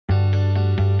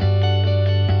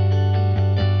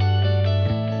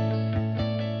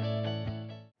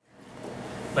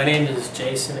My name is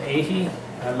Jason Ahee.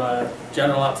 I'm a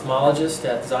general ophthalmologist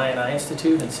at Zion Eye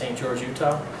Institute in St. George,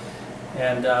 Utah.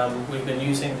 And we've been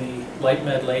using the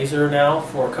LIGHTMED laser now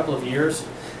for a couple of years.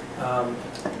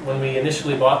 When we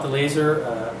initially bought the laser,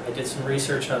 I did some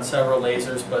research on several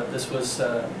lasers, but this was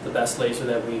the best laser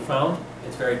that we found.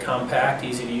 It's very compact,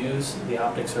 easy to use, the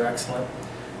optics are excellent,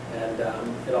 and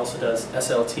it also does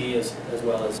SLT as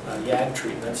well as YAG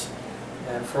treatments.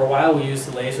 And for a while we used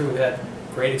the laser. We've had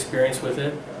great experience with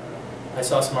it. I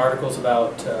saw some articles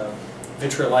about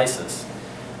vitreolysis,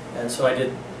 and so I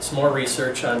did some more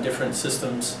research on different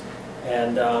systems,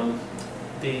 and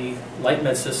the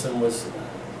LIGHTMED system was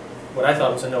what I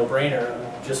thought was a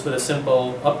no-brainer. Just with a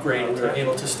simple upgrade, we were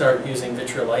able to start using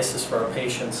vitreolysis for our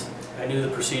patients. I knew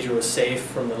the procedure was safe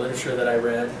from the literature that I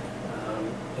read,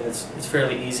 and it's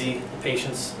fairly easy. The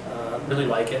patients really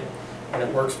like it, and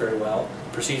it works very well.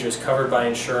 The procedure is covered by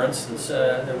insurance, and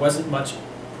there wasn't much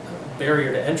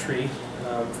barrier to entry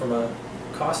from a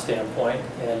cost standpoint,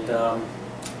 and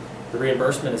the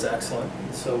reimbursement is excellent.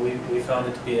 So we found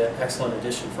it to be an excellent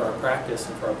addition for our practice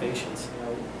and for our patients.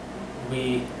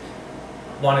 We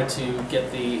wanted to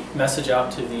get the message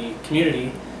out to the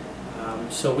community,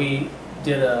 so we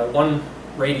did one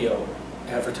radio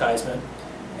advertisement,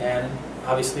 and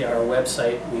obviously on our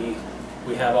website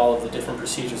we have all of the different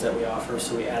procedures that we offer,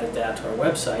 so we added that to our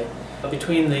website. But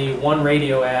between the one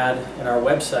radio ad and our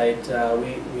website,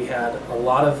 we had a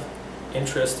lot of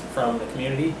interest from the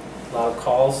community, a lot of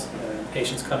calls,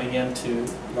 patients coming in to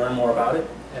learn more about it.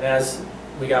 And as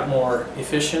we got more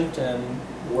efficient and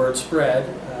word spread,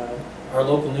 our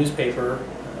local newspaper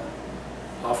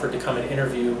offered to come and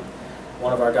interview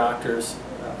one of our doctors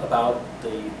about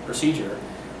the procedure.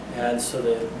 And so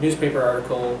the newspaper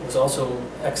article was also an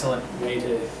excellent way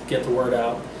to get the word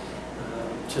out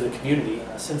to the community.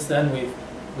 Since then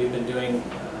we've been doing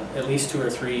at least 2 or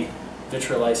 3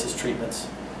 vitreolysis treatments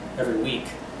every week.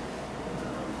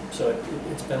 So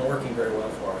it's been working very well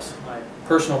for us. My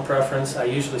personal preference, I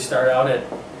usually start out at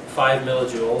 5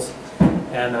 millijoules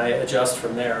and I adjust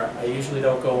from there. I usually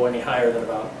don't go any higher than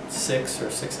about 6 or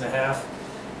 6.5.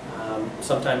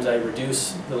 Sometimes I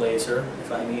reduce the laser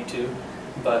if I need to,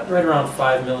 but right around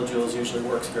 5 millijoules usually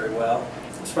works very well.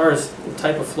 As far as the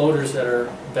type of floaters that are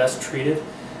best treated,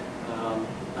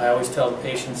 I always tell the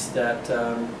patients that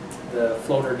the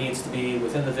floater needs to be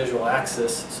within the visual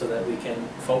axis so that we can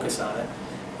focus on it.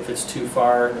 If it's too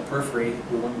far in the periphery,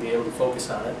 we wouldn't be able to focus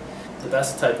on it. The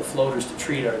best type of floaters to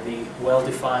treat are the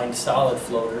well-defined solid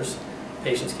floaters.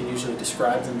 Patients can usually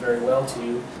describe them very well to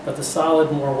you, but the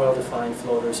solid, more well-defined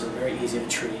floaters are very easy to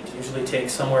treat. It usually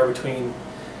takes somewhere between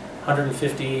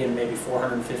 150 and maybe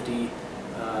 450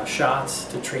 shots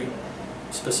to treat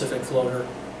a specific floater,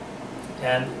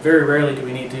 and very rarely do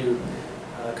we need to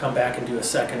come back and do a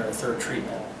second or a third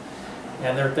treatment.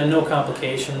 And there have been no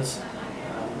complications.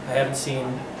 I haven't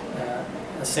seen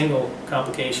a single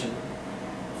complication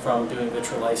from doing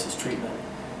vitreolysis treatment.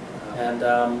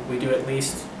 And we do at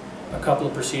least a couple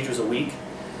of procedures a week,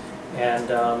 and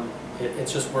it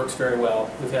just works very well.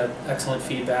 We've had excellent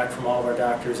feedback from all of our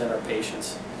doctors and our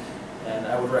patients, and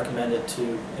I would recommend it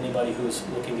to anybody who's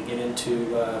looking to get into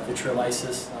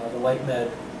vitreolysis. The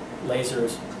LIGHTMED laser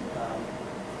is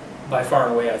by far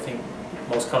and away, I think,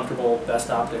 most comfortable, best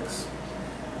optics,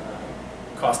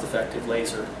 cost-effective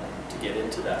laser to get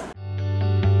into that.